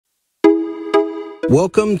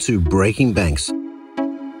Welcome to Breaking Banks.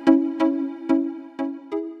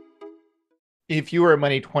 If you were at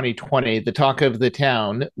Money 2020, the talk of the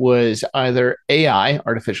town was either AI,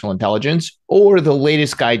 artificial intelligence, or the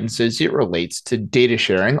latest guidance as it relates to data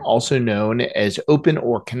sharing, also known as open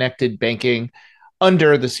or connected banking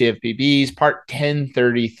under the CFPB's Part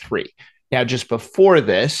 1033. Now, just before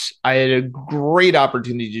this, I had a great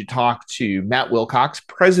opportunity to talk to Matt Wilcox,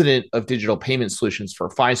 president of digital payment solutions for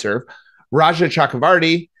Fiserv, Raja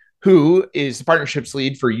Chakravorti, who is the partnerships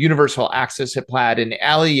lead for Universal Access at Plaid, and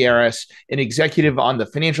Aly Yarris, an executive on the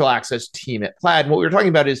financial access team at Plaid. And what we were talking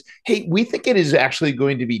about is, hey, we think it is actually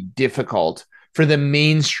going to be difficult for the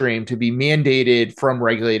mainstream to be mandated from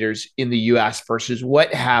regulators in the US versus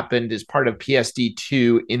what happened as part of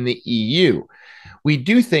PSD2 in the EU. We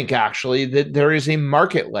do think actually that there is a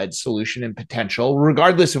market-led solution and potential,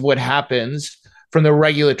 regardless of what happens from the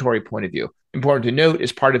regulatory point of view. Important to note,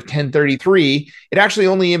 as part of 1033, it actually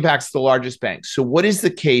only impacts the largest banks. So what is the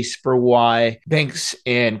case for why banks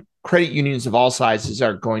and credit unions of all sizes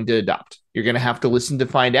are going to adopt? You're going to have to listen to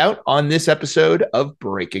find out on this episode of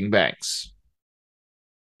Breaking Banks.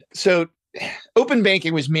 So open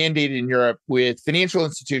banking was mandated in Europe, with financial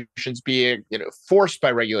institutions being forced by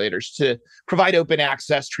regulators to provide open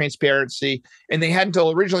access, transparency, and they had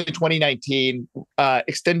until originally 2019,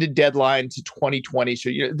 extended deadline to 2020. So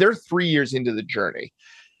they're 3 years into the journey.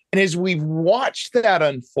 And as we've watched that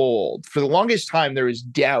unfold, for the longest time, there was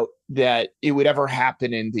doubt that it would ever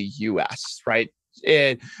happen in the US, right?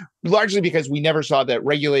 And largely because we never saw that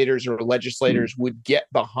regulators or legislators would get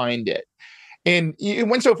behind it. And it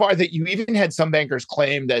went so far that you even had some bankers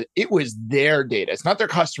claim that it was their data. It's not their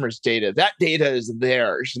customers' data. That data is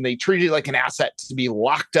theirs. And they treat it like an asset to be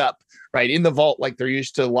locked up, right, in the vault, like they're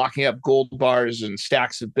used to locking up gold bars and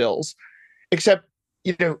stacks of bills. Except,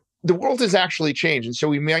 the world has actually changed. And so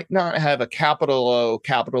we might not have a capital O,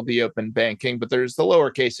 capital B open banking, but there's the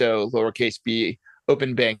lowercase o, lowercase b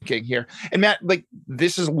open banking here. And Matt,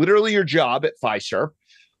 this is literally your job at Fiserv.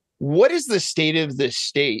 What is the state of the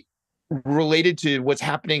state related to what's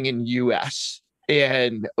happening in US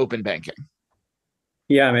and open banking?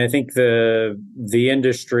 Yeah, I think the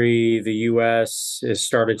industry, the US, has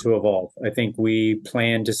started to evolve. I think we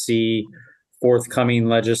plan to see forthcoming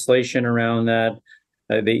legislation around that.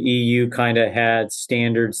 The EU kind of had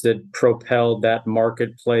standards that propelled that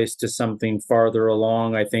marketplace to something farther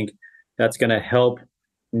along. I think that's going to help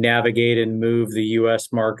navigate and move the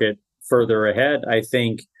US market further ahead. I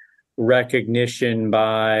think recognition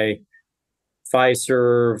by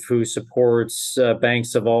Fiserv, who supports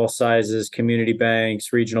banks of all sizes, community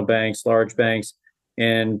banks, regional banks, large banks,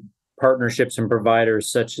 and partnerships and providers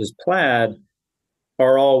such as Plaid,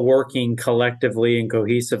 are all working collectively and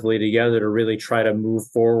cohesively together to really try to move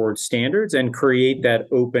forward standards and create that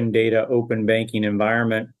open data, open banking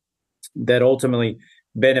environment that ultimately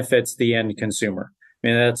benefits the end consumer.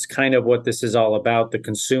 That's kind of what this is all about. The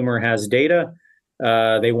consumer has data.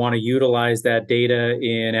 They want to utilize that data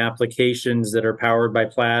in applications that are powered by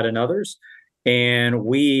Plaid and others. And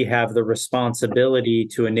we have the responsibility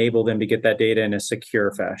to enable them to get that data in a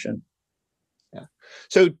secure fashion. Yeah.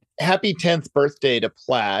 So happy 10th birthday to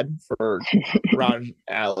Plaid for Ron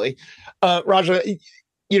Aly. Raja,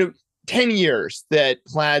 10 years that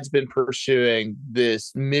Plaid's been pursuing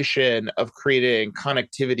this mission of creating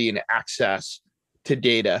connectivity and access to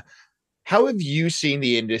data. How have you seen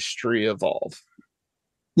the industry evolve?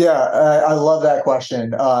 Yeah, I love that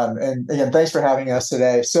question. And again, thanks for having us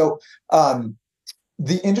today. So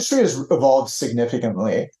the industry has evolved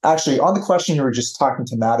significantly. Actually, on the question you were just talking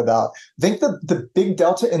to Matt about, I think the big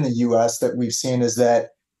delta in the US that we've seen is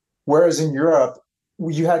that whereas in Europe,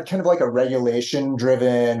 you had kind of like a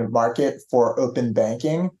regulation-driven market for open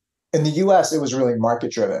banking, in the US, it was really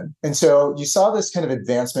market-driven. And so you saw this kind of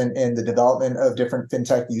advancement in the development of different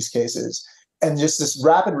fintech use cases, and just this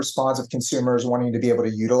rapid response of consumers wanting to be able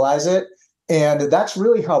to utilize it. And that's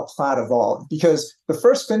really how Plaid evolved, because the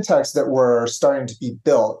first fintechs that were starting to be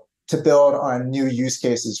built to build on new use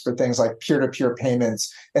cases for things like peer-to-peer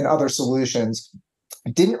payments and other solutions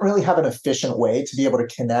didn't really have an efficient way to be able to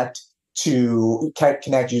connect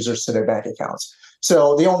users to their bank accounts.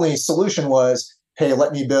 So the only solution was, hey,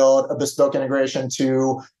 let me build a bespoke integration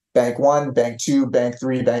to Bank 1, Bank 2, Bank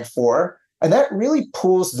 3, Bank 4. And that really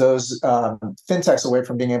pulls those fintechs away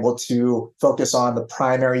from being able to focus on the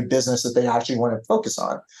primary business that they actually want to focus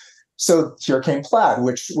on. So here came Plaid,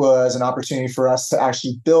 which was an opportunity for us to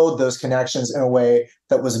actually build those connections in a way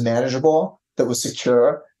that was manageable, that was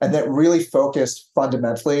secure, and that really focused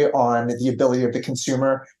fundamentally on the ability of the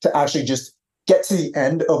consumer to actually just get to the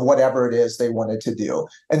end of whatever it is they wanted to do.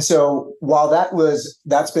 And so while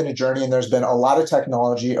that's been a journey and there's been a lot of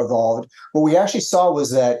technology evolved, what we actually saw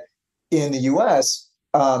was that in the US,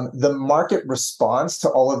 the market response to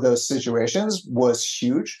all of those situations was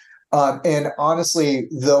huge. And honestly,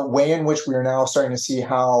 the way in which we are now starting to see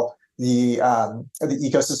how the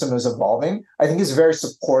ecosystem is evolving, I think is very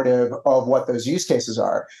supportive of what those use cases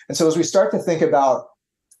are. And so as we start to think about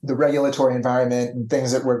the regulatory environment and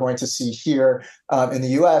things that we're going to see here in the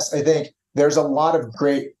US, I think there's a lot of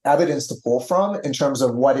great evidence to pull from in terms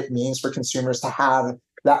of what it means for consumers to have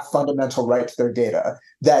that fundamental right to their data,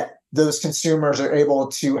 that those consumers are able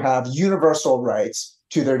to have universal rights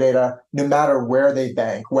to their data, no matter where they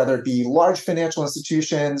bank, whether it be large financial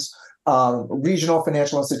institutions, regional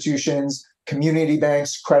financial institutions, community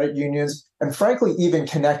banks, credit unions, and frankly, even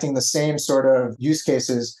connecting the same sort of use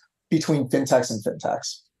cases between fintechs and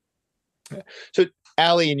fintechs. So,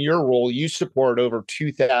 Aly, in your role, you support over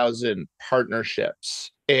 2,000 partnerships.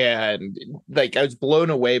 And like, I was blown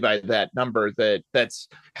away by that number that's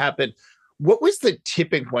happened. What was the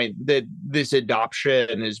tipping point that this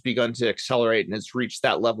adoption has begun to accelerate and has reached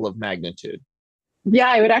that level of magnitude? Yeah,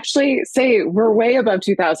 I would actually say we're way above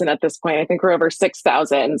 2,000 at this point. I think we're over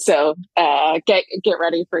 6,000. So get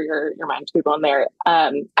ready for your mind to people in there.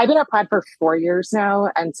 I've been at Plaid for 4 years now.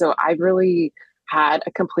 And so I've really had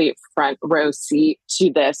a complete front row seat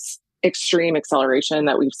to this extreme acceleration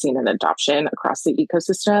that we've seen in adoption across the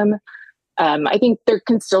ecosystem. I think there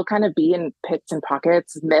can still kind of be in pits and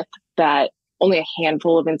pockets myth that only a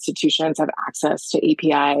handful of institutions have access to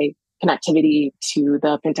API connectivity to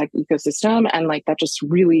the fintech ecosystem. And like that just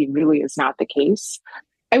really, really is not the case.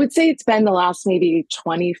 I would say it's been the last maybe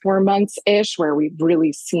 24 months-ish where we've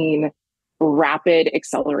really seen rapid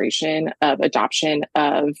acceleration of adoption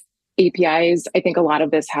of APIs. I think a lot of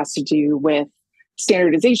this has to do with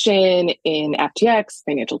standardization in FTX,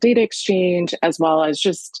 financial data exchange, as well as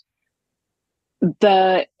just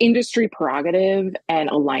the industry prerogative and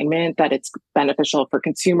alignment that it's beneficial for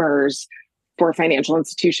consumers, for financial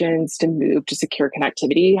institutions to move to secure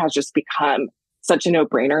connectivity has just become such a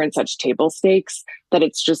no-brainer and such table stakes that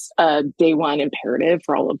it's just a day one imperative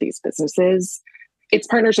for all of these businesses. It's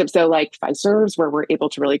partnerships though like Fiserv's where we're able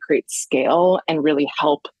to really create scale and really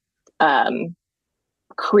help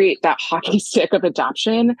create that hockey stick of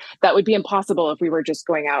adoption that would be impossible if we were just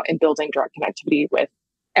going out and building direct connectivity with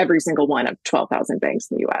every single one of 12,000 banks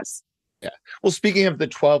in the US. Yeah. Well, speaking of the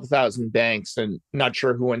 12,000 banks, and not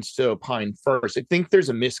sure who wants to opine first, I think there's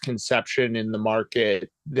a misconception in the market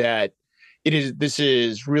that this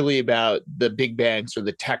is really about the big banks or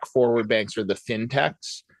the tech forward banks or the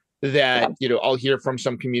fintechs that, I'll hear from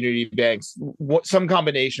some community banks, some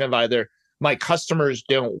combination of either my customers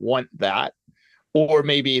don't want that, or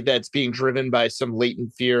maybe that's being driven by some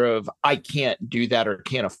latent fear of I can't do that or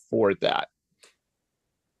can't afford that.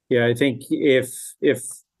 Yeah, I think if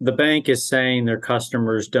the bank is saying their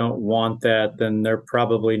customers don't want that, then they're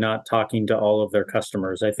probably not talking to all of their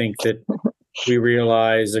customers. I think that we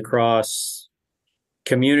realize across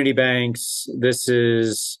community banks, this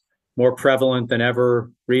is more prevalent than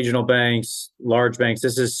ever. Regional banks, large banks,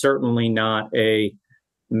 this is certainly not a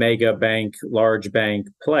mega bank, large bank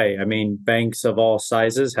play. I mean, banks of all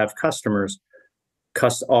sizes have customers.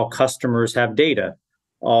 All customers have data.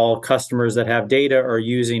 All customers that have data are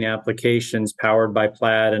using applications powered by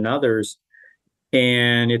Plaid and others.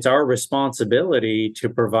 And it's our responsibility to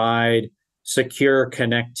provide secure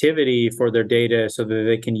connectivity for their data so that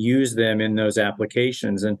they can use them in those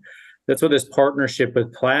applications. And that's what this partnership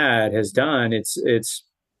with Plaid has done. It's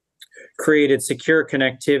created secure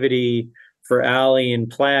connectivity for Aly and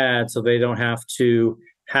Plaid so they don't have to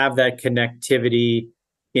have that connectivity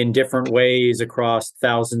in different ways across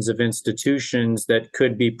thousands of institutions that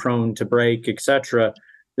could be prone to break, et cetera.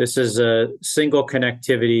 This is a single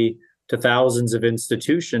connectivity to thousands of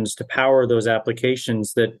institutions to power those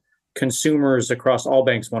applications that consumers across all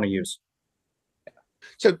banks want to use.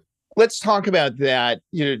 So let's talk about that,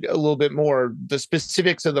 a little bit more, the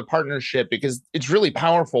specifics of the partnership, because it's really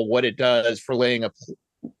powerful what it does for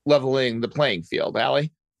leveling the playing field.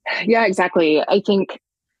 Aly? Yeah, exactly. I think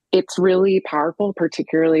it's really powerful,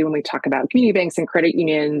 particularly when we talk about community banks and credit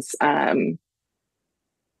unions,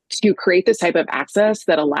 to create this type of access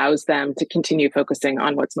that allows them to continue focusing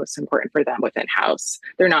on what's most important for them within house.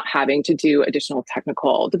 They're not having to do additional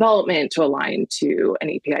technical development to align to an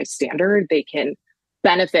API standard. They can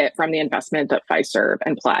benefit from the investment that Fiserv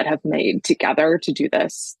and Plaid have made together to do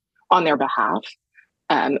this on their behalf.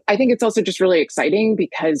 I think it's also just really exciting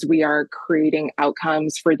because we are creating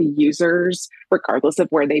outcomes for the users, regardless of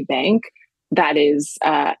where they bank, that is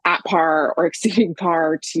at par or exceeding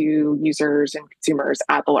par to users and consumers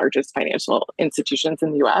at the largest financial institutions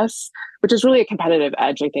in the US, which is really a competitive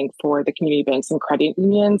edge, I think, for the community banks and credit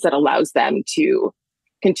unions that allows them to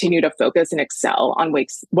continue to focus and excel on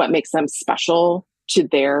what makes them special to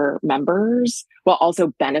their members, while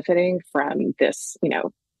also benefiting from this,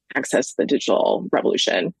 access to the digital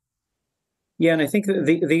revolution. Yeah, and I think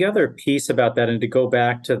the other piece about that, and to go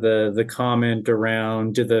back to the comment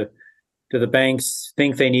around do the banks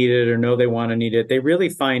think they need it or know they want to need it? They really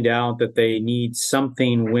find out that they need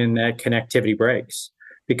something when that connectivity breaks,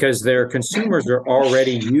 because their consumers are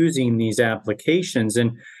already using these applications.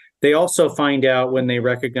 And they also find out when they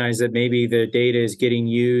recognize that maybe the data is getting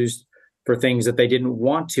used for things that they didn't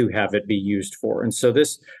want to have it be used for. And so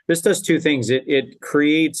this does two things. It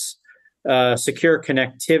creates secure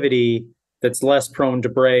connectivity that's less prone to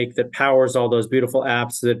break, that powers all those beautiful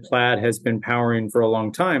apps that Plaid has been powering for a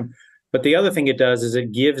long time. But the other thing it does is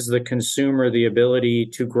it gives the consumer the ability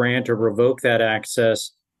to grant or revoke that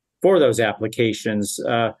access for those applications,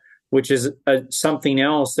 which is something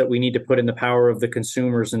else that we need to put in the power of the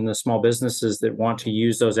consumers and the small businesses that want to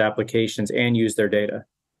use those applications and use their data.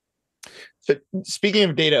 So speaking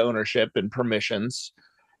of data ownership and permissions,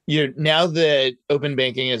 now that open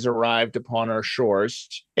banking has arrived upon our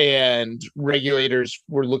shores and regulators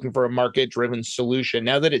were looking for a market-driven solution,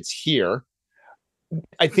 now that it's here,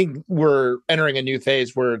 I think we're entering a new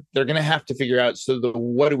phase where they're going to have to figure out,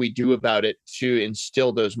 what do we do about it to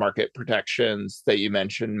instill those market protections that you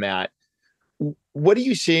mentioned, Matt? What are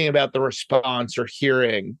you seeing about the response or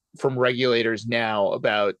hearing from regulators now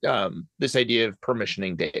about this idea of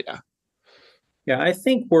permissioning data? Yeah, I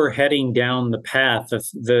think we're heading down the path of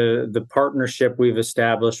the partnership we've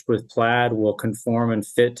established with Plaid will conform and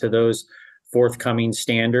fit to those forthcoming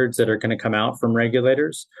standards that are going to come out from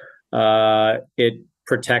regulators. It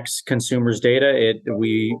protects consumers' data.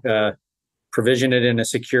 We provision it in a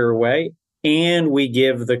secure way, and we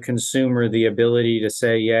give the consumer the ability to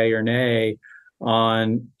say yay or nay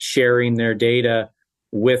on sharing their data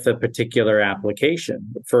with a particular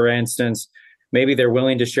application. For instance, maybe they're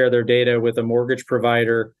willing to share their data with a mortgage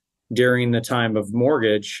provider during the time of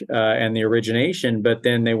mortgage and the origination, but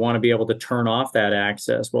then they want to be able to turn off that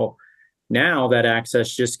access. Well, now that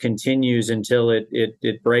access just continues until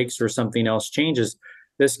it breaks or something else changes.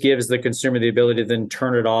 This gives the consumer the ability to then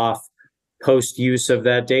turn it off post use of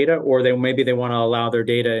that data, or maybe they want to allow their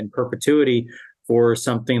data in perpetuity for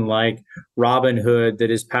something like Robinhood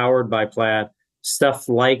that is powered by Plaid. Stuff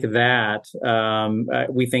like that,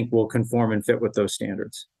 we think will conform and fit with those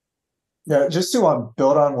standards. Yeah, just to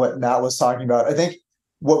build on what Matt was talking about, I think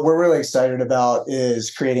what we're really excited about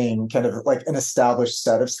is creating kind of like an established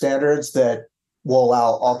set of standards that will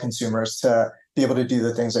allow all consumers to be able to do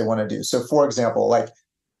the things they want to do. So, for example, like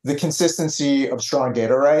the consistency of strong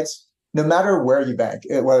data rights, no matter where you bank,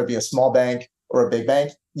 whether it be a small bank or a big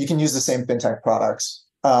bank, you can use the same fintech products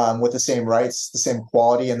with the same rights, the same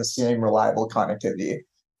quality, and the same reliable connectivity.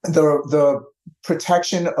 The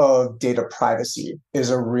protection of data privacy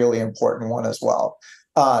is a really important one as well.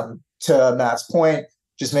 To Matt's point,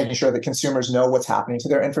 just making sure that consumers know what's happening to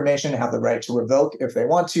their information, have the right to revoke if they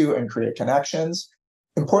want to, and create connections.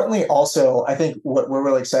 Importantly, also, I think what we're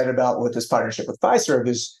really excited about with this partnership with Fiserv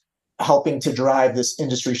is helping to drive this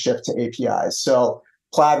industry shift to APIs. So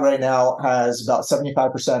Plaid right now has about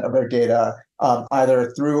 75% of their data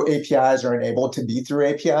either through APIs or enabled to be through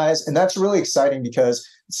APIs. And that's really exciting because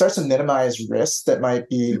it starts to minimize risks that might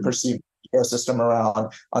be perceived in the ecosystem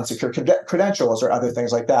around unsecure credentials or other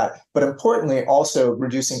things like that. But importantly, also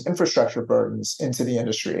reducing infrastructure burdens into the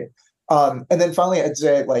industry. And then finally, I'd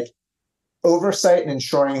say oversight and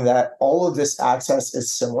ensuring that all of this access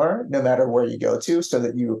is similar no matter where you go to, so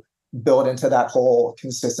that you build into that whole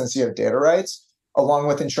consistency of data rights, along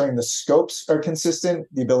with ensuring the scopes are consistent,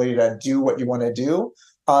 the ability to do what you want to do.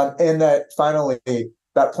 And that finally,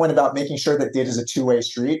 that point about making sure that data is a two-way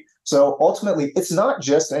street. So ultimately, it's not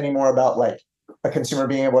just anymore about a consumer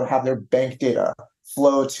being able to have their bank data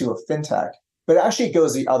flow to a fintech, but it actually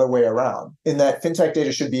goes the other way around, in that fintech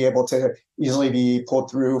data should be able to easily be pulled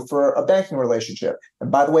through for a banking relationship.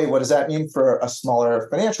 And by the way, what does that mean for a smaller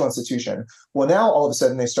financial institution? Well, now all of a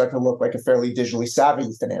sudden they start to look like a fairly digitally savvy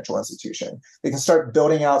financial institution. They can start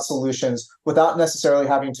building out solutions without necessarily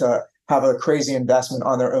having to have a crazy investment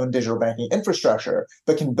on their own digital banking infrastructure,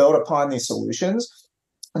 but can build upon these solutions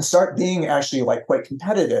and start being actually quite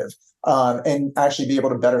competitive and actually be able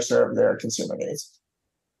to better serve their consumer needs.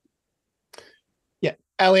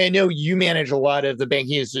 Aly, I know you manage a lot of the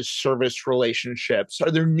banking as a service relationships.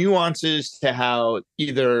 Are there nuances to how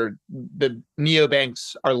either the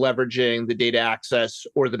neobanks are leveraging the data access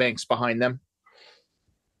or the banks behind them?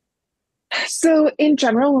 So in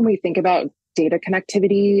general, when we think about data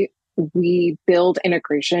connectivity, we build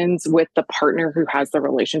integrations with the partner who has the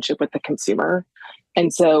relationship with the consumer.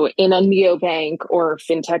 And so in a neobank or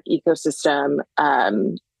fintech ecosystem,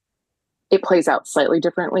 it plays out slightly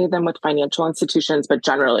differently than with financial institutions, but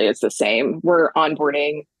generally it's the same. We're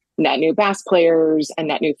onboarding net new BaaS players and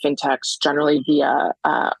net new fintechs generally via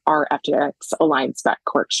our FTX aligned spec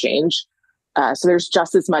core exchange. So there's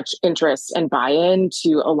just as much interest and buy-in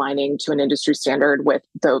to aligning to an industry standard with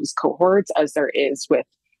those cohorts as there is with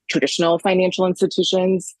traditional financial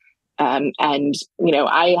institutions. And,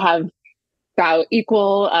 I have about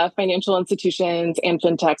equal financial institutions and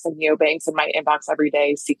fintechs and neobanks in my inbox every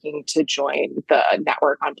day seeking to join the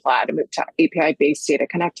network on Plaid and move to API-based data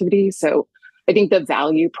connectivity. So I think the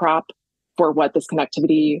value prop for what this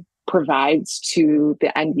connectivity provides to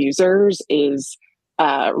the end users is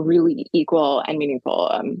really equal and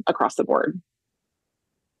meaningful across the board.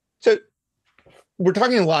 So we're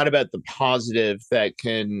talking a lot about the positive that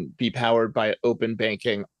can be powered by open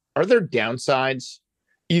banking. Are there downsides,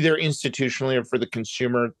 either institutionally or for the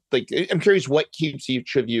consumer? Like, I'm curious what keeps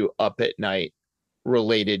each of you up at night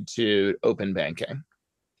related to open banking.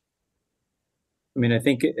 I mean, I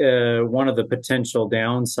think one of the potential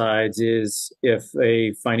downsides is if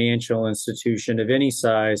a financial institution of any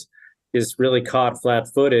size is really caught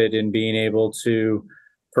flat-footed in being able to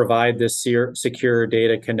provide this secure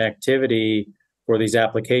data connectivity for these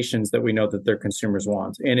applications that we know that their consumers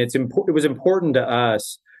want. And it was important to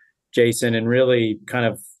us, Jason, and really kind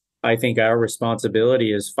of, I think, our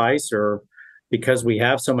responsibility as Fiserv, because we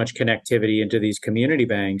have so much connectivity into these community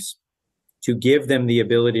banks, to give them the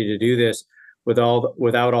ability to do this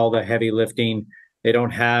without all the heavy lifting. They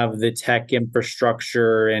don't have the tech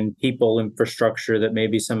infrastructure and people infrastructure that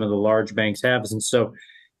maybe some of the large banks have. And so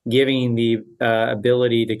giving the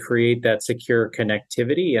ability to create that secure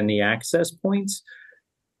connectivity and the access points,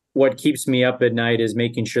 what keeps me up at night is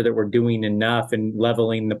making sure that we're doing enough and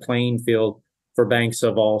leveling the playing field for banks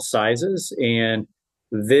of all sizes. And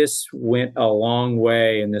this went a long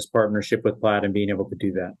way in this partnership with Plaid and being able to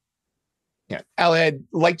do that. Yeah, Aly, I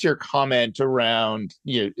liked your comment around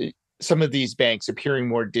some of these banks appearing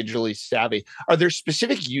more digitally savvy. Are there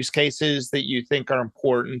specific use cases that you think are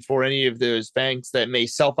important for any of those banks that may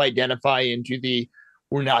self-identify into the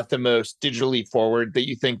we're not the most digitally forward that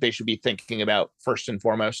you think they should be thinking about first and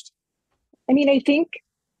foremost? I mean, I think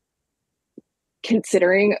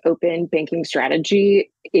considering open banking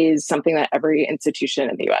strategy is something that every institution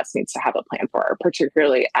in the US needs to have a plan for,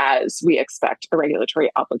 particularly as we expect a regulatory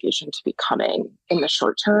obligation to be coming in the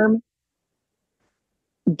short term.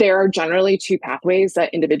 There are generally two pathways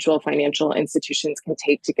that individual financial institutions can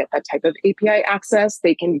take to get that type of API access.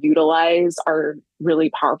 They can utilize our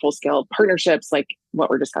really powerful scaled partnerships like what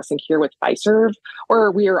we're discussing here with Fiserv,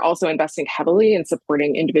 or we are also investing heavily in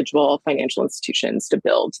supporting individual financial institutions to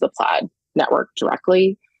build the Plaid network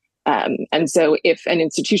directly. And so if an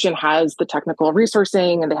institution has the technical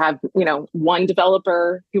resourcing and they have, one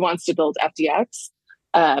developer who wants to build FDX,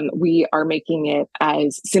 we are making it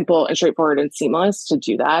as simple and straightforward and seamless to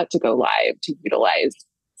do that, to go live, to utilize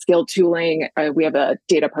scaled tooling. We have a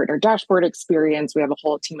data partner dashboard experience. We have a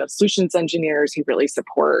whole team of solutions engineers who really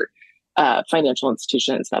support financial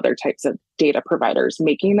institutions and other types of data providers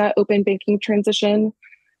making that open banking transition.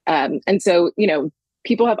 And so,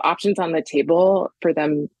 people have options on the table for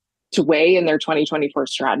them to weigh in their 2024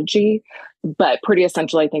 strategy, but pretty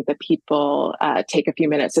essential, I think, that people take a few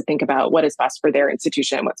minutes to think about what is best for their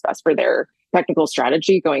institution, what's best for their technical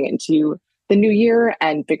strategy going into the new year,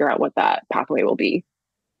 and figure out what that pathway will be.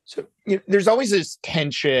 So there's always this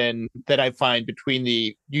tension that I find between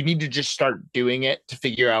you need to just start doing it to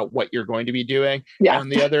figure out what you're going to be doing. Yeah. And on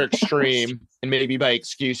the other extreme, and maybe by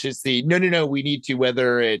excuse, is no, we need to,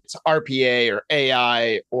 whether it's RPA or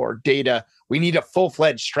AI or data, we need a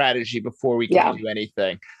full-fledged strategy before we can do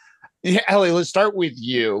anything. Aly, let's start with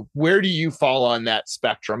you. Where do you fall on that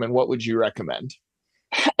spectrum, and what would you recommend?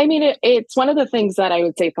 I mean, it's one of the things that I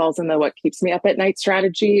would say falls in the what keeps me up at night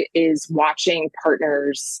strategy is watching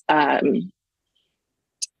partners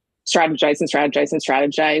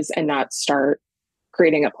strategize and not start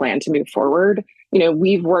creating a plan to move forward.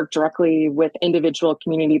 We've worked directly with individual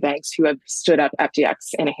community banks who have stood up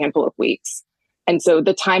FDX in a handful of weeks. And so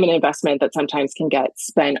the time and investment that sometimes can get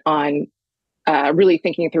spent on really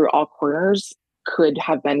thinking through all corners could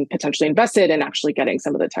have been potentially invested in actually getting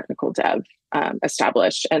some of the technical dev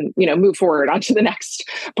established and, move forward onto the next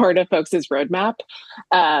part of folks' roadmap.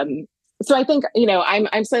 So I think,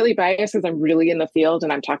 I'm slightly biased because I'm really in the field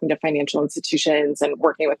and I'm talking to financial institutions and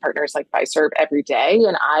working with partners like Fiserv every day.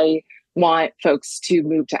 And I want folks to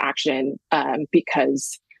move to action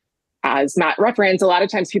because, as Matt referenced, a lot of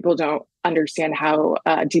times people don't understand how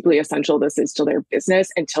deeply essential this is to their business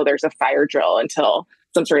until there's a fire drill, until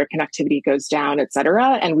some sort of connectivity goes down, et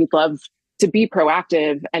cetera. And we'd love to be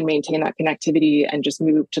proactive and maintain that connectivity and just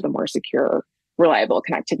move to the more secure, reliable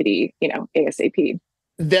connectivity, ASAP.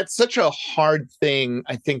 That's such a hard thing,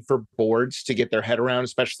 I think, for boards to get their head around,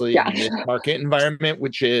 especially in this market environment,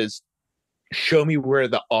 which is show me where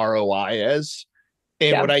the ROI is.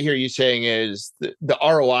 And what I hear you saying is the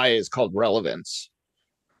ROI is called relevance.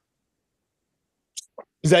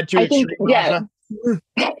 Is that too extreme?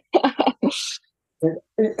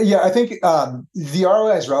 Yeah, I think the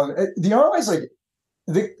ROI is relevant. The ROI is like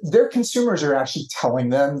their consumers are actually telling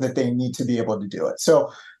them that they need to be able to do it.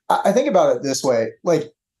 So I think about it this way,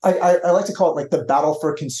 like I like to call it like the battle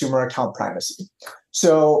for consumer account primacy.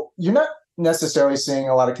 So you're not necessarily seeing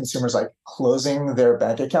a lot of consumers like closing their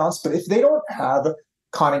bank accounts, but if they don't have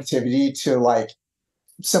connectivity to like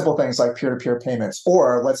simple things like peer-to-peer payments,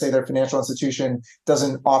 or let's say their financial institution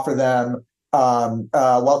doesn't offer them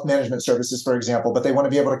wealth management services, for example, but they want to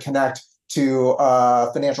be able to connect to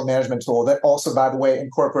a financial management tool that also, by the way,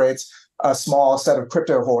 incorporates a small set of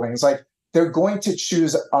crypto holdings, like they're going to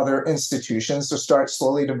choose other institutions to start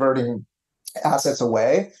slowly diverting assets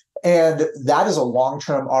away. And that is a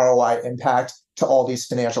long-term ROI impact to all these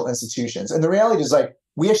financial institutions. And the reality is like,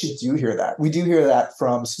 we actually do hear that. We do hear that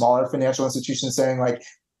from smaller financial institutions saying like,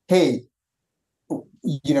 hey,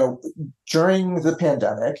 during the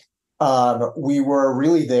pandemic, we were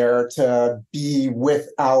really there to be with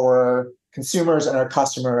our consumers and our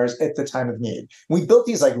customers at the time of need. We built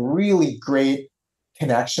these like really great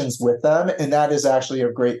connections with them, and that is actually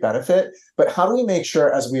a great benefit. But how do we make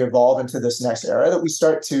sure as we evolve into this next era that we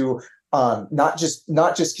start to not just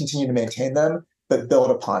continue to maintain them, but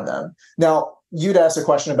build upon them? Now, you'd asked a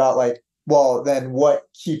question about like, well, then what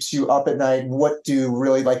keeps you up at night? And what do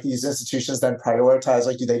really like these institutions then prioritize?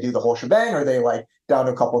 Like, do they do the whole shebang, or are they like down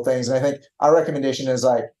to a couple of things? And I think our recommendation is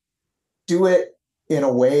like, do it in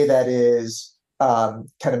a way that is kind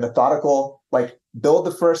of methodical, like build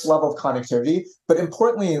the first level of connectivity. But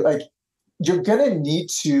importantly, like you're going to need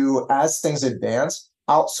to, as things advance,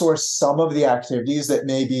 outsource some of the activities that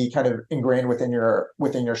may be kind of ingrained within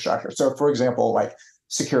your structure. So for example, like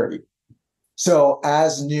security. So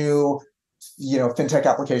as new fintech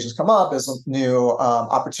applications come up, as new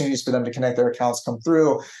opportunities for them to connect their accounts come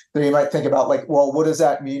through, then you might think about like, well, what does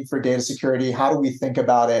that mean for data security? How do we think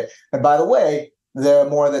about it? And by the way, the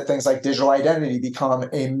more that things like digital identity become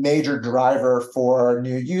a major driver for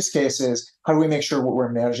new use cases, how do we make sure we're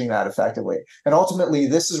managing that effectively? And ultimately,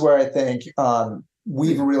 this is where I think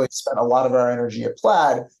we've really spent a lot of our energy at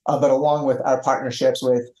Plaid, but along with our partnerships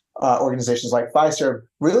with organizations like Fiserv,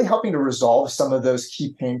 really helping to resolve some of those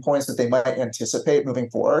key pain points that they might anticipate moving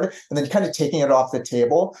forward, and then kind of taking it off the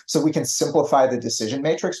table so we can simplify the decision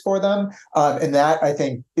matrix for them. And that, I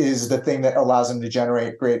think, is the thing that allows them to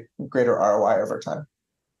generate greater ROI over time.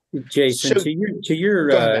 Jason, to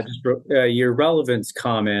your relevance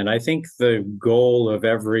comment, I think the goal of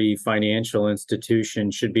every financial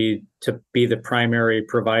institution should be to be the primary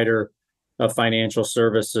provider of financial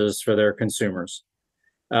services for their consumers.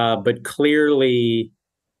 But clearly,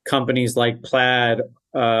 companies like Plaid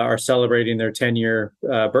are celebrating their 10-year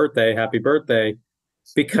birthday. Happy birthday!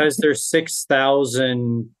 Because there's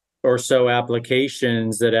 6,000 or so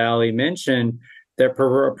applications that Aly mentioned that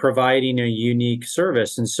providing a unique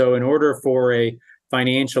service. And so in order for a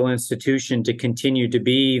financial institution to continue to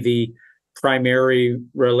be the primary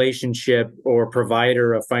relationship or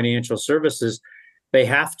provider of financial services, they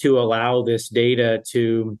have to allow this data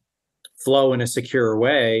to flow in a secure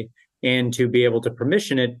way and to be able to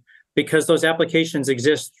permission it, because those applications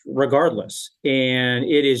exist regardless. And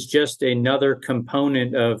it is just another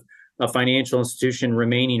component of a financial institution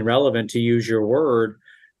remaining relevant, to use your word,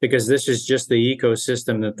 because this is just the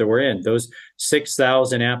ecosystem that we're in. Those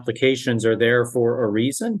 6,000 applications are there for a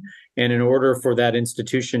reason. And in order for that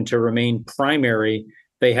institution to remain primary,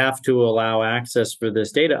 they have to allow access for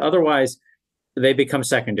this data. Otherwise, they become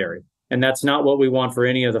secondary. And that's not what we want for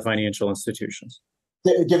any of the financial institutions.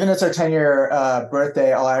 Given it's our 10-year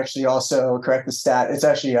birthday, I'll actually also correct the stat. It's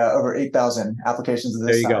actually over 8,000 applications of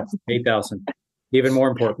this. There you go, 8,000. Even more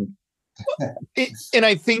important. And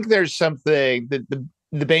I think there's something that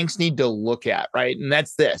the banks need to look at, right? And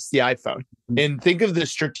that's the iPhone. And think of the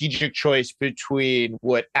strategic choice between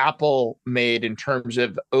what Apple made in terms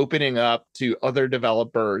of opening up to other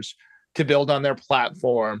developers to build on their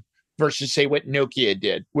platform versus, say, what Nokia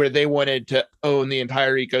did, where they wanted to own the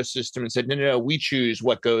entire ecosystem and said, no, we choose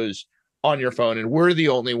what goes on your phone, and we're the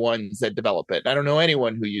only ones that develop it. I don't know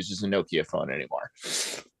anyone who uses a Nokia phone anymore.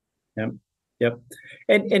 Yep.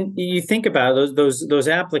 And you think about those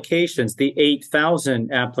applications, the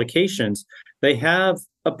 8,000 applications, they have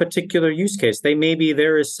a particular use case. Maybe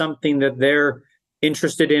there is something that they're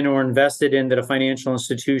interested in or invested in that a financial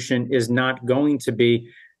institution is not going to be.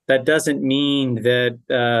 That doesn't mean that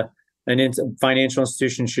a financial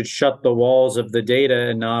institution should shut the walls of the data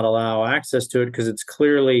and not allow access to it, because it's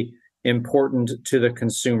clearly important to the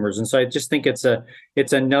consumers. And so I just think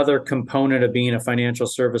it's another component of being a financial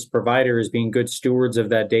service provider, is being good stewards of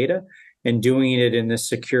that data, and doing it in this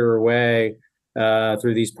secure way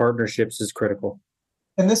through these partnerships is critical.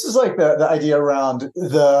 And this is like the idea around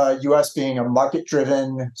the US being a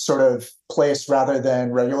market-driven sort of place rather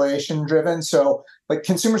than regulation-driven. So like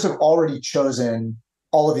consumers have already chosen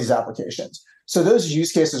all of these applications. So those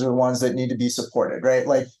use cases are the ones that need to be supported, right?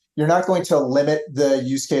 Like you're not going to limit the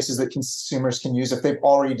use cases that consumers can use if they've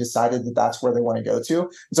already decided that that's where they want to go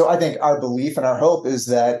to. So I think our belief and our hope is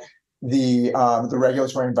that the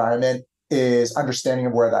regulatory environment is understanding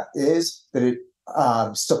of where that is, that it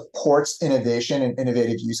supports innovation and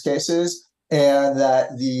innovative use cases, and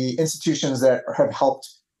that the institutions that have helped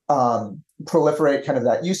proliferate kind of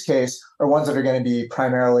that use case are ones that are going to be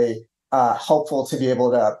primarily helpful to be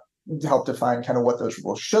able to help define kind of what those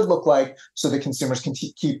rules should look like, so that consumers can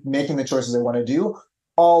keep making the choices they want to do,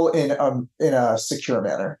 all in a secure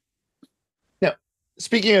manner. Now,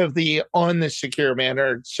 speaking of the secure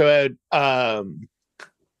manner, so a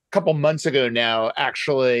couple months ago now,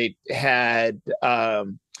 actually had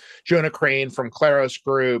Jonah Crane from Claros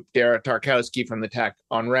Group, Dara Tarkowski from the Tech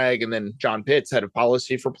on Reg, and then John Pitts, head of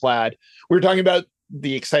policy for Plaid. We were talking about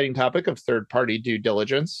the exciting topic of third-party due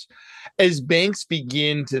diligence. As banks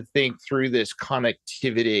begin to think through this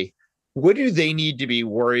connectivity, what do they need to be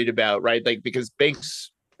worried about, right? Like, because banks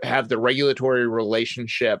have the regulatory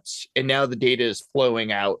relationships, and now the data is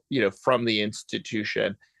flowing out, from the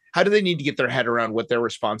institution. How do they need to get their head around what their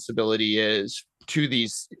responsibility is to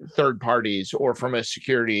these third parties, or from a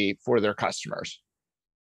security for their customers?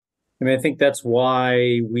 I mean, I think that's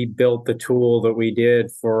why we built the tool that we did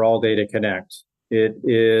for All Data Connect. It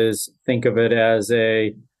is, think of it as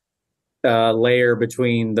a layer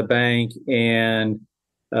between the bank and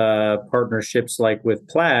partnerships like with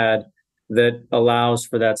Plaid that allows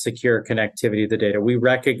for that secure connectivity of the data. We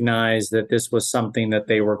recognize that this was something that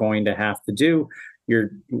they were going to have to do.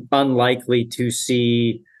 You're unlikely to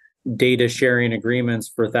see data sharing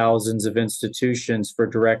agreements for thousands of institutions for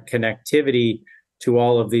direct connectivity to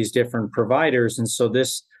all of these different providers. And so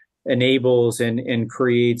this enables and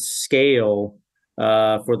creates scale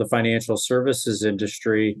for the financial services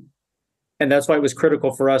industry. And that's why it was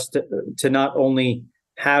critical for us to not only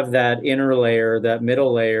have that inner layer, that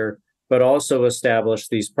middle layer, but also establish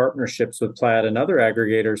these partnerships with Plaid and other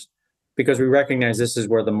aggregators, because we recognize this is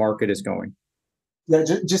where the market is going. Yeah,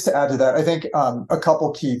 just to add to that, I think a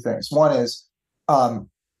couple key things. One is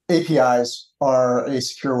APIs are a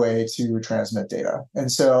secure way to transmit data.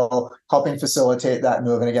 And so helping facilitate that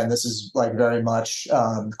move. And again, this is like very much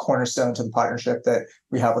cornerstone to the partnership that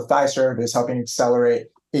we have with Fiserv, is helping accelerate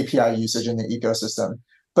API usage in the ecosystem.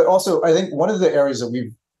 But also, I think one of the areas that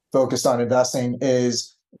we've focused on investing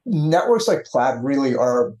is networks like Plaid really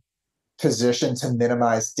are positioned to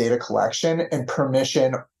minimize data collection and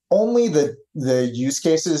permission only the use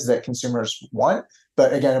cases that consumers want,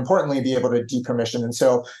 but again, importantly, be able to depermission. And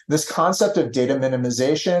so this concept of data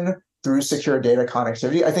minimization through secure data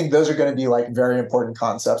connectivity, I think those are going to be like very important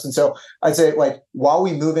concepts. And so I'd say, like, while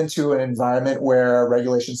we move into an environment where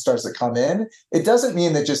regulation starts to come in, it doesn't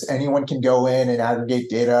mean that just anyone can go in and aggregate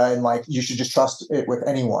data and like you should just trust it with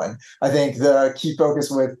anyone. I think the key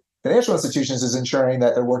focus with financial institutions is ensuring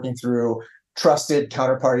that they're working through trusted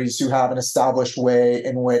counterparties who have an established way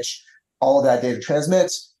in which all of that data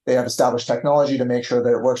transmits. They have established technology to make sure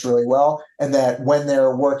that it works really well, and that when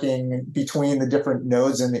they're working between the different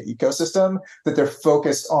nodes in the ecosystem, that they're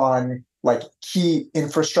focused on like key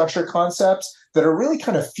infrastructure concepts that are really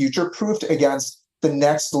kind of future-proofed against the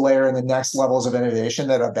next layer and the next levels of innovation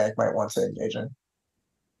that a bank might want to engage in.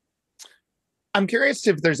 I'm curious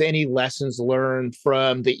if there's any lessons learned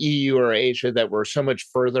from the EU or Asia that were so much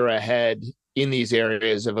further ahead in these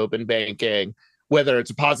areas of open banking, whether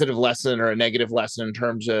it's a positive lesson or a negative lesson in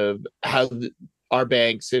terms of how our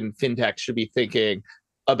banks and fintechs should be thinking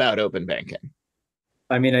about open banking.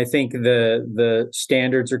 I mean, I think the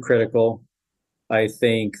standards are critical. I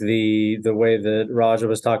think the way that Raja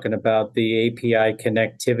was talking about the API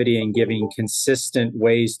connectivity and giving consistent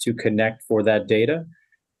ways to connect for that data,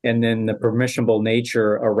 and then the permissionable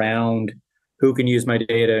nature around who can use my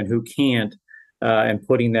data and who can't, and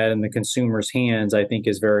putting that in the consumer's hands, I think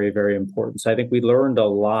is very, very important. So I think we learned a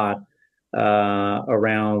lot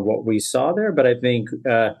around what we saw there, but I think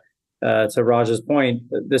to Raja's point,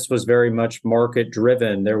 this was very much market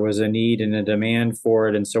driven. There was a need and a demand for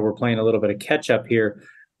it. And so we're playing a little bit of catch up here.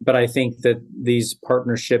 But I think that these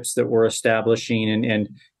partnerships that we're establishing and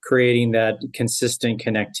creating that consistent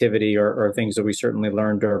connectivity are things that we certainly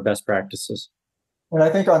learned are best practices. And I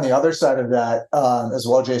think on the other side of that as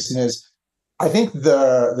well, Jason, is I think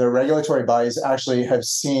the regulatory bodies actually have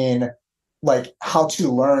seen like how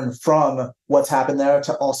to learn from what's happened there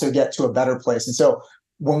to also get to a better place. And so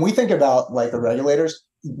when we think about like the regulators,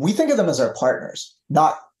 we think of them as our partners,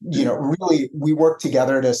 not, really we work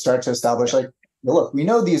together to start to establish like, look, we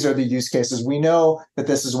know these are the use cases. We know that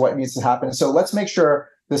this is what needs to happen. So let's make sure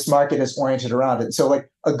this market is oriented around it. So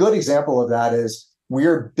like a good example of that is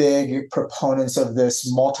we're big proponents of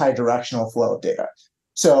this multi-directional flow of data.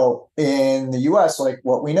 So in the US, like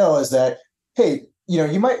what we know is that, hey,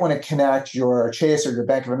 you might want to connect your Chase or your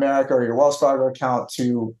Bank of America or your Wells Fargo account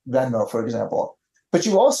to Venmo, for example. But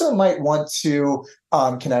you also might want to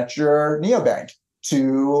connect your neobank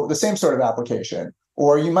to the same sort of application,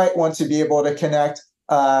 or you might want to be able to connect,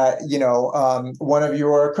 one of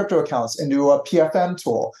your crypto accounts into a PFM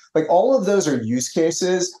tool. Like all of those are use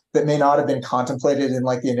cases that may not have been contemplated in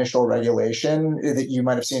like the initial regulation that you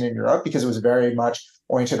might have seen in Europe, because it was very much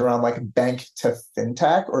oriented around like bank to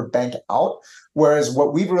fintech or bank out. Whereas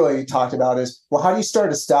what we've really talked about is, well, how do you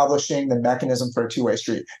start establishing the mechanism for a two-way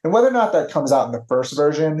street? And whether or not that comes out in the first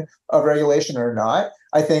version of regulation or not,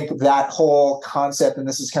 I think that whole concept, and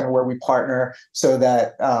this is kind of where we partner so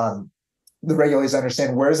that the regulators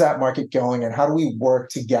understand where's that market going and how do we work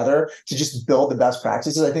together to just build the best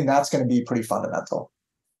practices. I think that's going to be pretty fundamental.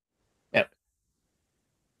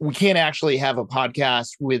 We can't actually have a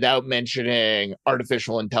podcast without mentioning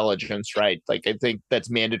artificial intelligence, right? Like I think that's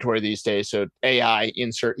mandatory these days. So AI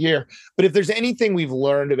insert here. But if there's anything we've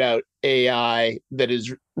learned about AI that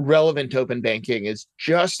is relevant to open banking is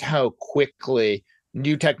just how quickly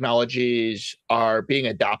new technologies are being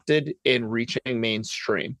adopted and reaching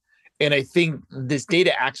mainstream. And I think this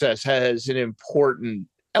data access has an important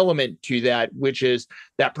element to that, which is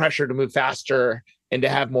that pressure to move faster and to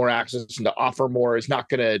have more access and to offer more is not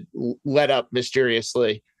going to let up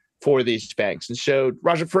mysteriously for these banks. And so,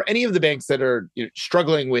 Raja, for any of the banks that are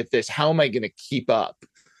struggling with this, how am I going to keep up?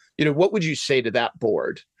 What would you say to that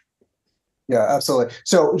board? Yeah, absolutely.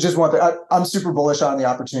 So just one thing, I'm super bullish on the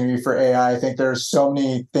opportunity for AI. I think there's so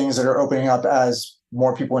many things that are opening up as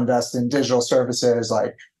more people invest in digital services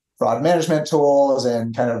like fraud management tools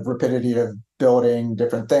and kind of rapidity of building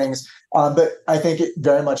different things. But I think it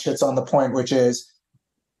very much hits on the point, which is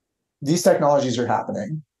these technologies are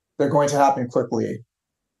happening. They're going to happen quickly.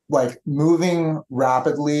 Like moving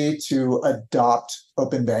rapidly to adopt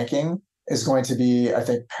open banking is going to be, I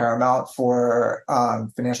think, paramount for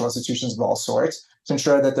financial institutions of all sorts to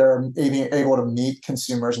ensure that they're able to meet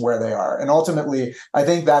consumers where they are. And ultimately, I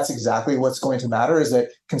think that's exactly what's going to matter, is that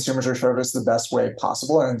consumers are serviced the best way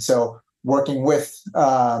possible. And so working with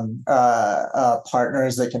partners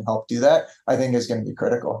that can help do that, I think is going to be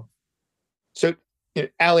critical. So,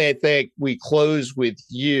 Aly, I think we close with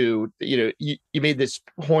you. You made this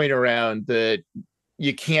point around that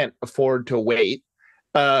you can't afford to wait.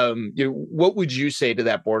 What would you say to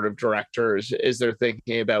that board of directors as they're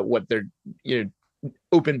thinking about what their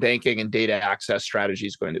open banking and data access strategy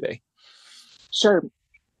is going to be? Sure.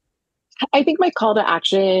 I think my call to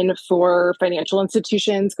action for financial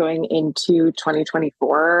institutions going into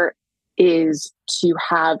 2024 is to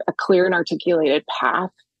have a clear and articulated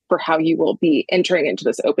path for how you will be entering into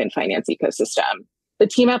this open finance ecosystem. The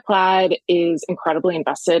team at Plaid is incredibly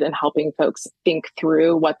invested in helping folks think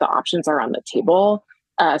through what the options are on the table.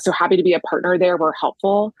 So happy to be a partner there. We're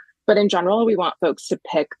helpful. But in general, we want folks to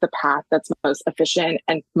pick the path that's most efficient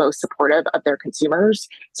and most supportive of their consumers.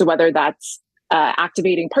 So whether that's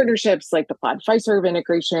activating partnerships like the Plaid Fiserv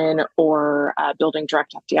integration or building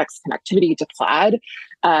direct FDX connectivity to Plaid,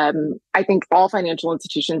 I think all financial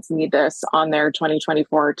institutions need this on their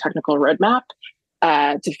 2024 technical roadmap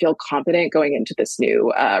to feel confident going into this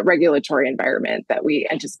new regulatory environment that we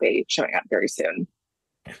anticipate showing up very soon.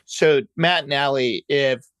 So, Matt and Aly,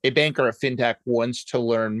 if a bank or a fintech wants to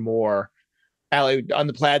learn more, Aly, on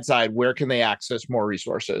the Plaid side, where can they access more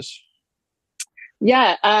resources?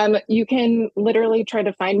 Yeah, you can literally try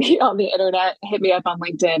to find me on the internet, hit me up on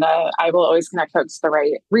LinkedIn. I will always connect folks to the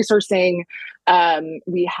right resourcing.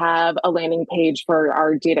 We have a landing page for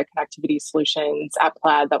our data connectivity solutions at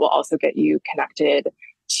Plaid that will also get you connected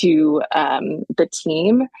to the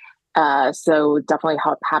team. So definitely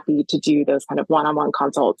happy to do those kind of one-on-one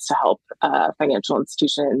consults to help financial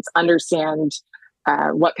institutions understand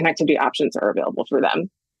what connectivity options are available for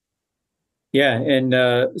them. Yeah,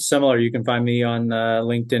 and similar, you can find me on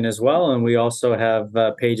LinkedIn as well. And we also have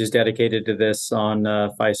pages dedicated to this on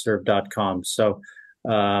Fiserv.com. So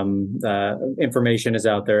information is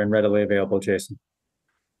out there and readily available, Jason.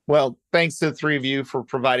 Well, thanks to the three of you for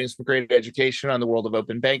providing some great education on the world of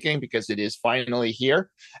open banking, because it is finally here,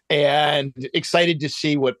 and excited to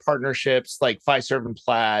see what partnerships like Fiserv and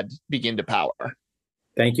Plaid begin to power.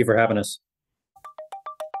 Thank you for having us.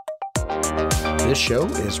 This show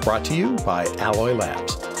is brought to you by Aly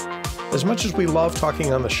Labs. As much as we love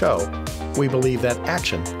talking on the show, we believe that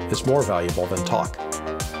action is more valuable than talk.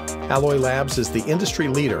 Aly Labs is the industry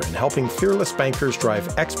leader in helping fearless bankers drive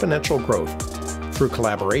exponential growth through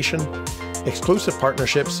collaboration, exclusive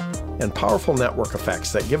partnerships, and powerful network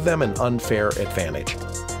effects that give them an unfair advantage.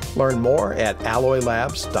 Learn more at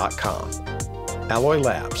alloylabs.com. Aly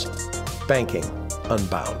Labs, banking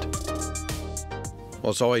unbound. Well,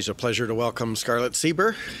 it's always a pleasure to welcome Scarlett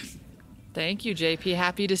Sieber. Thank you, JP.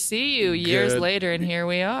 Happy to see you years later, and here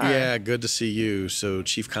we are. Yeah, good to see you. So,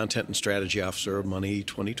 Chief Content and Strategy Officer of Money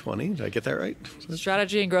 2020. Did I get that right?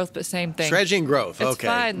 Strategy and growth, but same thing. Strategy and growth. It's okay.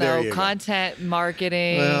 fine, though. Content,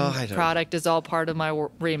 marketing, product is all part of my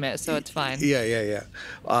remit, so it's fine. Yeah.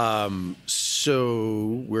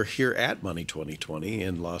 So, we're here at Money 2020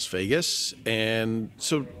 in Las Vegas. And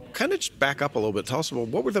so, kind of just back up a little bit. Tell us about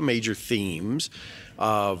what were the major themes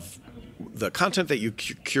of the content that you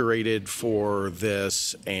curated for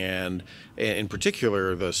this, and in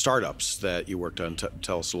particular the startups that you worked on.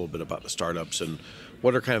 Tell us a little bit about the startups and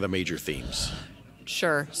what are kind of the major themes.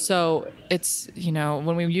 Sure. So it's,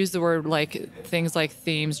 when we use the word things like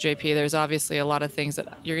themes, JP, there's obviously a lot of things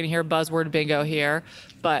that you're going to hear buzzword bingo here,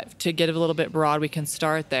 but to get a little bit broad, we can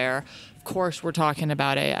start there. Of course, we're talking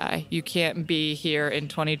about AI. You can't be here in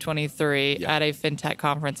 2023 at a fintech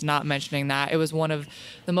conference not mentioning that. It was one of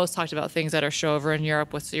the most talked about things at our show over in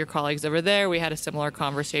Europe with your colleagues over there. We had a similar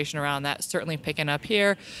conversation around that, certainly picking up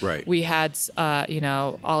here. Right. We had,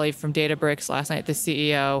 Aly from Databricks last night, the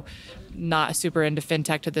CEO, not super into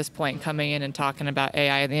fintech to this point, coming in and talking about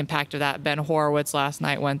AI and the impact of that. Ben Horowitz last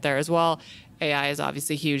night went there as well. AI is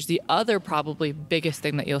obviously huge. The other probably biggest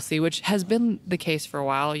thing that you'll see, which has been the case for a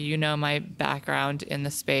while, my background in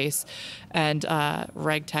the space, and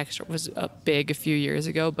RegTech was big a few years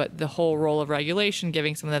ago, but the whole role of regulation,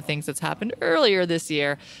 giving some of the things that's happened earlier this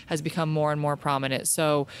year, has become more and more prominent.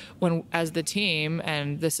 So as the team,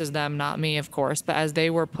 and this is them, not me, of course, but as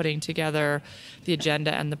they were putting together the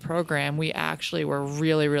agenda and the program, we actually were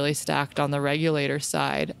really, really stacked on the regulator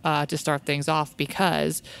side to start things off,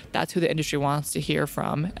 because that's who the industry wants to hear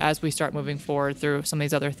from as we start moving forward through some of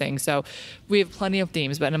these other things. So we have plenty of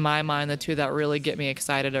themes, but in my mind, the two that really get me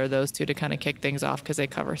excited are those two to kind of kick things off, because they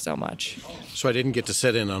cover so much. So I didn't get to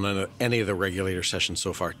sit in on any of the regulator sessions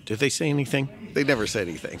so far. Did they say anything? They never said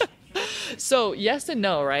anything. So yes and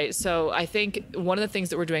no, right? So I think one of the things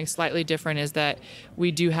that we're doing slightly different is that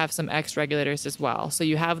we do have some ex-regulators as well. So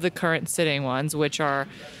you have the current sitting ones, which are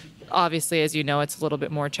obviously, as you know, it's a little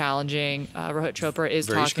bit more challenging. Rohit Chopra is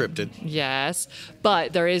very talking, scripted. Yes,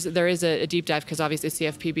 but there is a deep dive, because obviously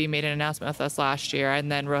CFPB made an announcement with us last year, and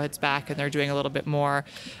then Rohit's back, and they're doing a little bit more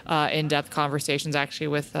in-depth conversations actually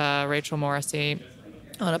with Rachel Morrissey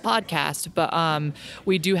on a podcast. But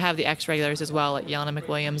we do have the ex-regulators as well, like Yana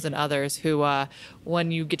McWilliams and others, who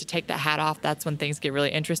when you get to take that hat off, that's when things get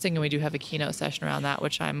really interesting. And we do have a keynote session around that,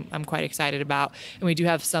 which I'm quite excited about. And we do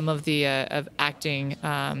have some of the of acting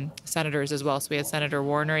senators as well. So we had Senator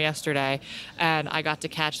Warner yesterday, and I got to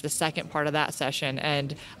catch the second part of that session.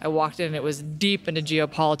 And I walked in, and it was deep into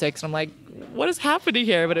geopolitics. And I'm like, what is happening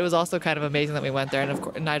here? But it was also kind of amazing that we went there. And of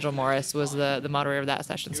course, Nigel Morris was the moderator of that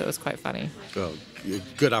session, so it was quite funny. Oh,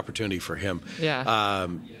 good opportunity for him. Yeah.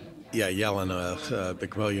 Yelena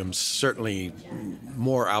McWilliams, certainly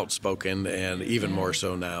more outspoken, and even more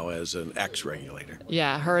so now as an ex-regulator.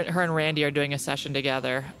 Yeah, her and Randy are doing a session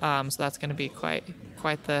together, so that's going to be quite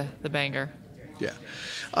the banger. Yeah.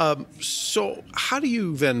 So how do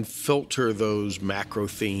you then filter those macro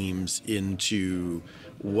themes into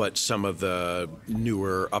what some of the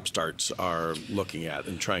newer upstarts are looking at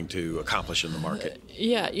and trying to accomplish in the market?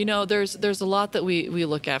 Yeah, there's a lot that we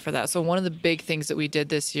look at for that. So one of the big things that we did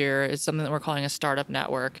this year is something that we're calling a startup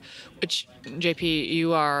network, which, JP,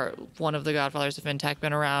 you are one of the godfathers of fintech,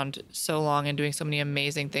 been around so long and doing so many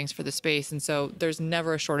amazing things for the space. And so there's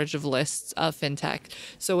never a shortage of lists of fintech.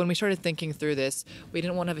 So when we started thinking through this, we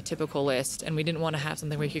didn't want to have a typical list, and we didn't want to have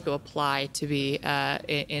something where you could go apply to be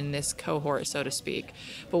in this cohort, so to speak.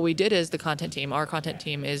 What we did is our content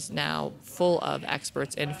team is now full of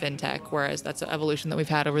experts in fintech, whereas that's an evolution that we've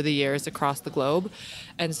had over the years across the globe.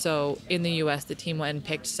 And so in the US, the team went and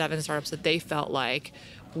picked 7 startups that they felt like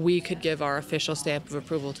we could give our official stamp of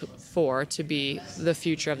approval to be the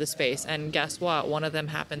future of the space. And guess what? One of them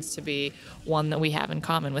happens to be one that we have in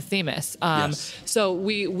common with Themis. Yes. So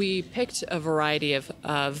we picked a variety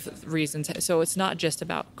of reasons. So it's not just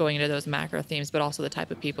about going into those macro themes, but also the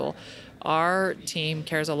type of people. Our team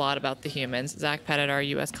cares a lot about the humans. Zach Pettit, our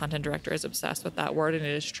U.S. content director, is obsessed with that word, and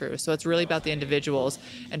it is true. So it's really about the individuals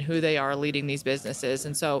and who they are leading these businesses.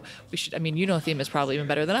 And so we should, Themis probably even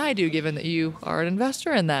better than I do, given that you are an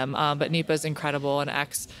investor in them. But Nipa's incredible, and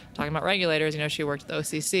talking about regulators, she worked at the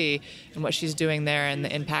OCC, and what she's doing there and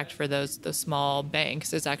the impact for those small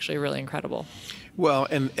banks is actually really incredible. Well,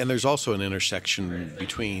 and there's also an intersection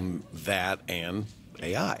between that and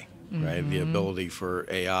AI. Right, the ability for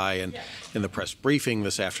AI, and in the press briefing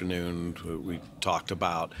this afternoon, we talked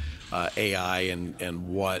about AI and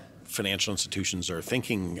what financial institutions are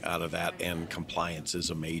thinking out of that, and compliance is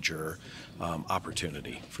a major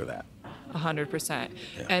opportunity for that. 100%,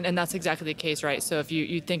 and that's exactly the case, right? So if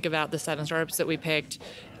you think about the 7 startups that we picked,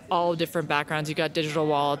 all different backgrounds. You got digital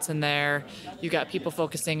wallets in there. You got people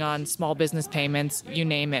focusing on small business payments, you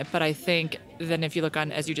name it. But I think then if you look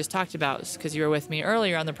on, as you just talked about, because you were with me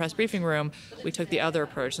earlier on the press briefing room, we took the other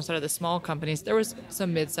approach. Instead of the small companies, there was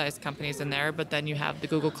some mid-sized companies in there, but then you have the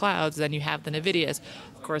Google Clouds, then you have the NVIDIAs.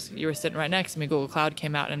 Of course, you were sitting right next to me. Google Cloud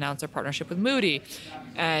came out and announced their partnership with Moody.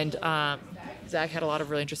 And Zach had a lot of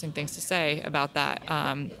really interesting things to say about that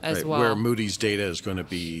as well. Where Moody's data is going to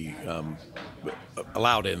be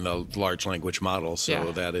allowed in the large language model,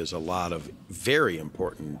 so that is a lot of very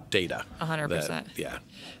important data. 100%. Yeah.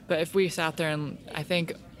 But if we sat there and I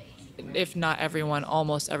think, if not everyone,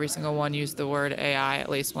 almost every single one used the word AI at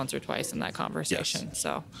least once or twice in that conversation. Yes.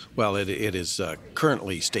 So, well, it is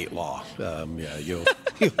currently state law. You'll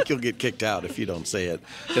get kicked out if you don't say it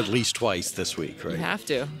at least twice this week, right? You have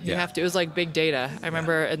to. You have to. It was like big data. I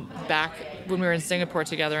remember back when we were in Singapore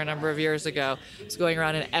together a number of years ago, it was going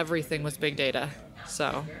around and everything was big data.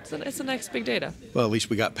 So it's the next big data. Well, at least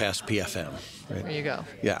we got past PFM. Right? There you go.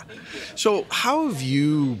 Yeah. So how have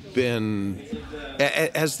you been,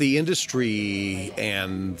 as the industry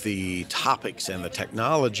and the topics and the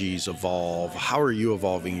technologies evolve, how are you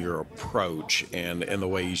evolving your approach and the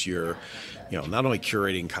ways you're, not only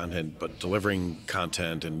curating content, but delivering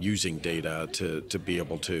content and using data to be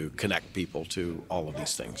able to connect people to all of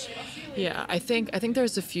these things? Yeah, I think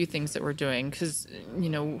there's a few things that we're doing because,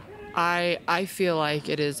 I feel like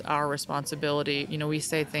it is our responsibility. We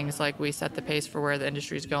say things like we set the pace for where the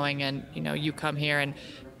industry is going, and you come here, and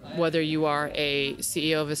whether you are a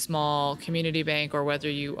CEO of a small community bank or whether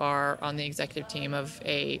you are on the executive team of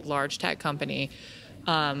a large tech company,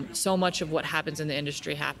 so much of what happens in the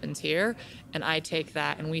industry happens here, and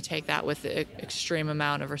we take that with an extreme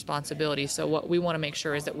amount of responsibility. So what we want to make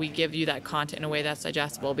sure is that we give you that content in a way that's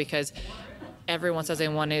digestible, because everyone says they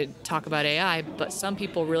want to talk about AI, but some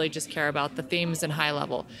people really just care about the themes and high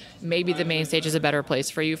level. Maybe the main stage is a better place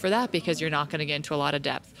for you for that because you're not going to get into a lot of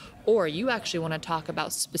depth. Or you actually want to talk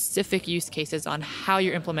about specific use cases on how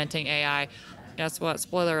you're implementing AI. Guess what?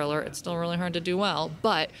 Spoiler alert, it's still really hard to do well,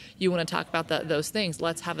 but you want to talk about those things.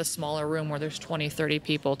 Let's have a smaller room where there's 20, 30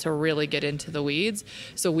 people to really get into the weeds.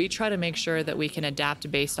 So we try to make sure that we can adapt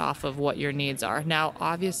based off of what your needs are. Now,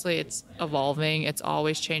 obviously, it's evolving. It's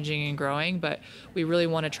always changing and growing, but we really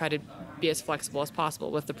want to try to be as flexible as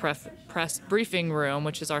possible with the press briefing room,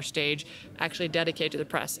 which is our stage actually dedicated to the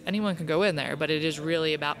press. Anyone can go in there, but it is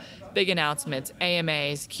really about big announcements,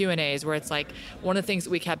 AMAs, Q&As, where it's like one of the things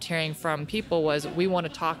that we kept hearing from people was we want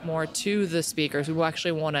to talk more to the speakers. We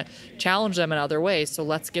actually want to challenge them in other ways, so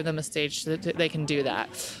let's give them a stage so that they can do that.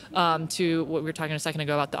 To what we were talking a second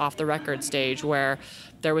ago about the off-the-record stage, where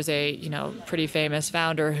there was a pretty famous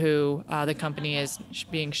founder who the company is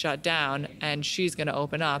being shut down, and she's going to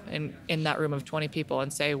open up in that room of 20 people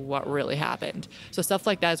and say what really happened. So stuff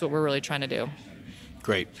like that is what we're really trying to do.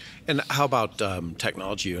 Great. And how about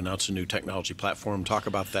technology? You announced a new technology platform. Talk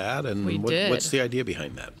about that. And did. What's the idea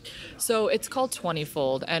behind that? So it's called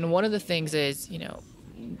 20-fold. And one of the things is,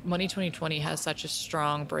 Money 2020 has such a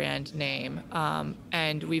strong brand name,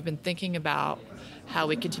 and we've been thinking about how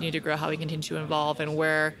we continue to grow, how we continue to evolve, and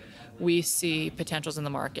where we see potentials in the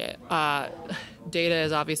market. Data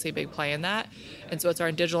is obviously a big play in that, and so it's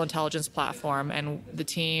our digital intelligence platform, and the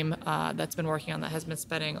team that's been working on that has been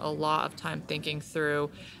spending a lot of time thinking through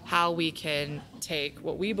how we can take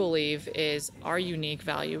what we believe is our unique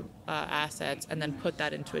value assets and then put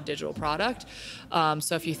that into a digital product.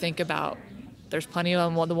 So if you think about, there's plenty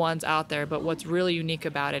of the ones out there, but what's really unique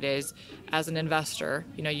about it is, as an investor,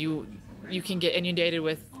 you can get inundated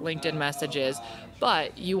with LinkedIn messages,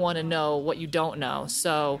 but you want to know what you don't know.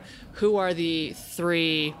 So who are the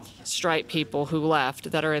 3 Stripe people who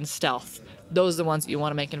left that are in stealth? Those are the ones that you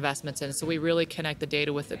want to make investments in. So we really connect the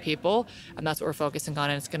data with the people, and that's what we're focusing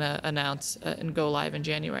on, and it's going to announce and go live in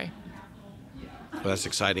January. Well, that's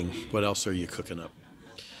exciting. What else are you cooking up?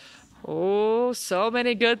 Oh, so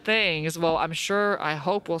many good things. Well, I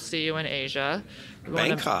hope we'll see you in Asia.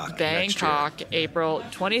 Bangkok, April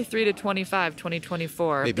 23 to 25,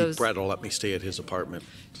 2024. Maybe Brett will let me stay at his apartment.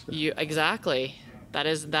 Exactly. That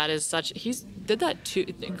is such. He's did that too.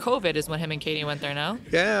 COVID is when him and Katie went there. No.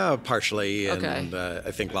 Yeah, partially, and okay. I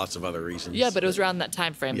think lots of other reasons. Yeah, but it was around that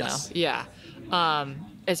time frame, yes. though. Yeah.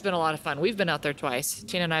 It's been a lot of fun. We've been out there twice.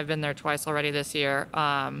 Tina and I have been there twice already this year.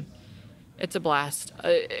 It's a blast.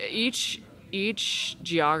 Each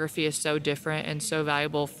geography is so different and so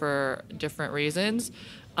valuable for different reasons,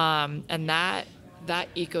 and that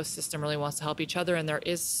ecosystem really wants to help each other. And there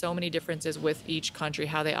is so many differences with each country,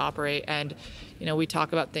 how they operate. And we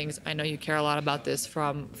talk about things. I know you care a lot about this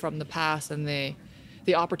from the past, and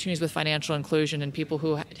the opportunities with financial inclusion and people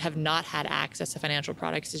who have not had access to financial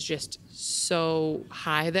products is just so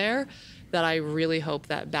high there that I really hope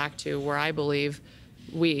that back to where I believe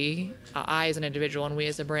I as an individual and we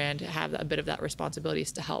as a brand have a bit of that responsibility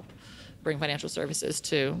is to help bring financial services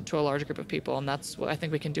to a large group of people. And that's what I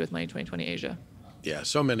think we can do with Money 2020 Asia. Yeah,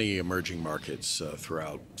 so many emerging markets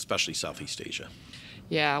throughout, especially Southeast Asia.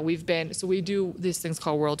 Yeah, we do these things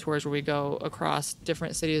called world tours where we go across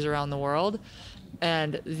different cities around the world.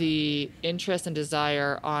 And the interest and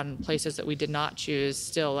desire on places that we did not choose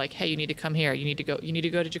still, like, hey, you need to come here, you need to go to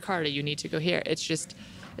Jakarta, you need to go here.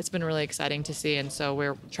 It's been really exciting to see, and so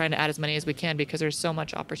we're trying to add as many as we can because there's so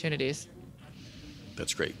much opportunities.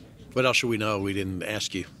 That's great. What else should we know we didn't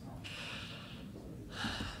ask you?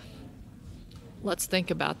 Let's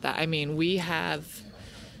think about that. I mean, we have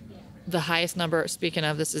the highest number, speaking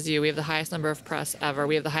of, this is you, we have the highest number of press ever.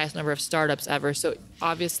 We have the highest number of startups ever. So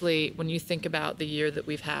obviously, when you think about the year that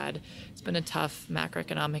we've had, it's been a tough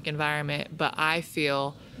macroeconomic environment, but I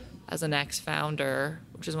feel as an ex-founder,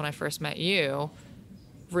 which is when I first met you,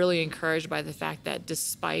 really encouraged by the fact that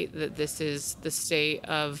despite that this is the state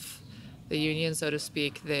of the union, so to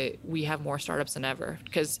speak, that we have more startups than ever.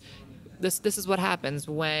 Because this is what happens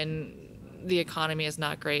when the economy is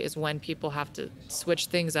not great, is when people have to switch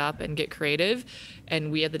things up and get creative.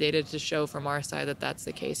 And we have the data to show from our side that that's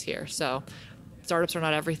the case here. So startups are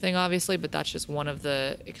not everything, obviously, but that's just one of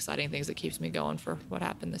the exciting things that keeps me going for what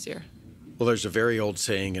happened this year. Well, there's a very old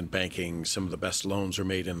saying in banking, some of the best loans are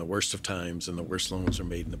made in the worst of times and the worst loans are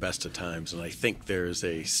made in the best of times. And I think there's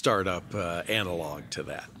a startup analog to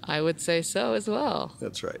that. I would say so as well.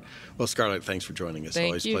 That's right. Well, Scarlett, thanks for joining us. Thank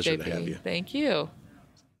Always you, a pleasure JP. to have you. Thank you.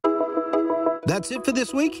 That's it for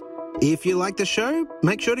this week. If you like the show,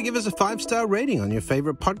 make sure to give us a 5-star rating on your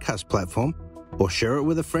favorite podcast platform, or share it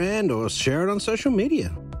with a friend, or share it on social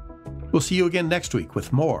media. We'll see you again next week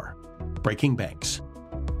with more Breaking Banks.